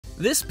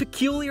This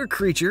peculiar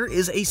creature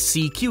is a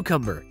sea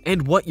cucumber,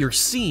 and what you're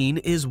seeing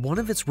is one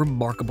of its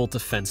remarkable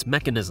defense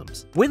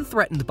mechanisms. When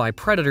threatened by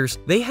predators,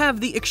 they have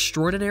the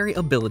extraordinary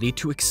ability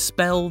to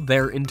expel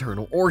their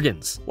internal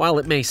organs. While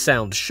it may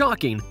sound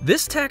shocking,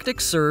 this tactic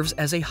serves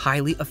as a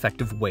highly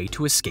effective way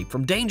to escape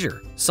from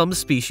danger. Some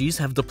species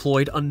have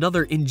deployed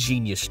another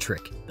ingenious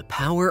trick: the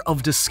power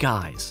of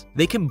disguise.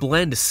 They can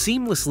blend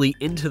seamlessly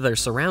into their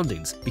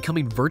surroundings,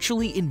 becoming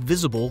virtually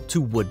invisible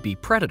to would-be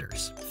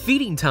predators.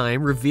 Feeding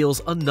time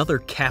reveals another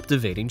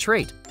captivating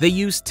trait. They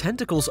use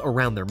tentacles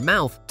around their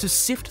mouth to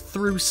sift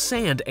through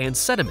sand and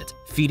sediment,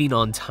 feeding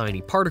on tiny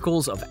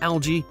particles of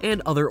algae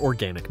and other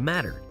organic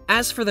matter.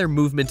 As for their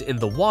movement in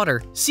the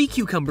water, sea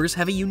cucumbers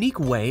have a unique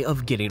way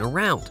of getting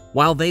around.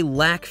 While they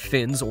lack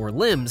fins or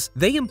limbs,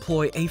 they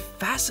employ a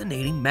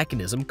fascinating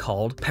mechanism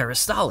called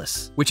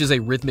peristalsis, which is a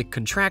rhythmic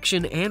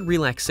contraction and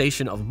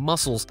relaxation of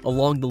muscles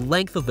along the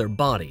length of their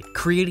body,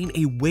 creating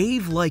a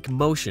wave-like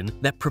motion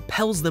that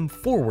propels them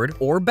forward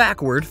or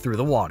backward through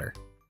the water.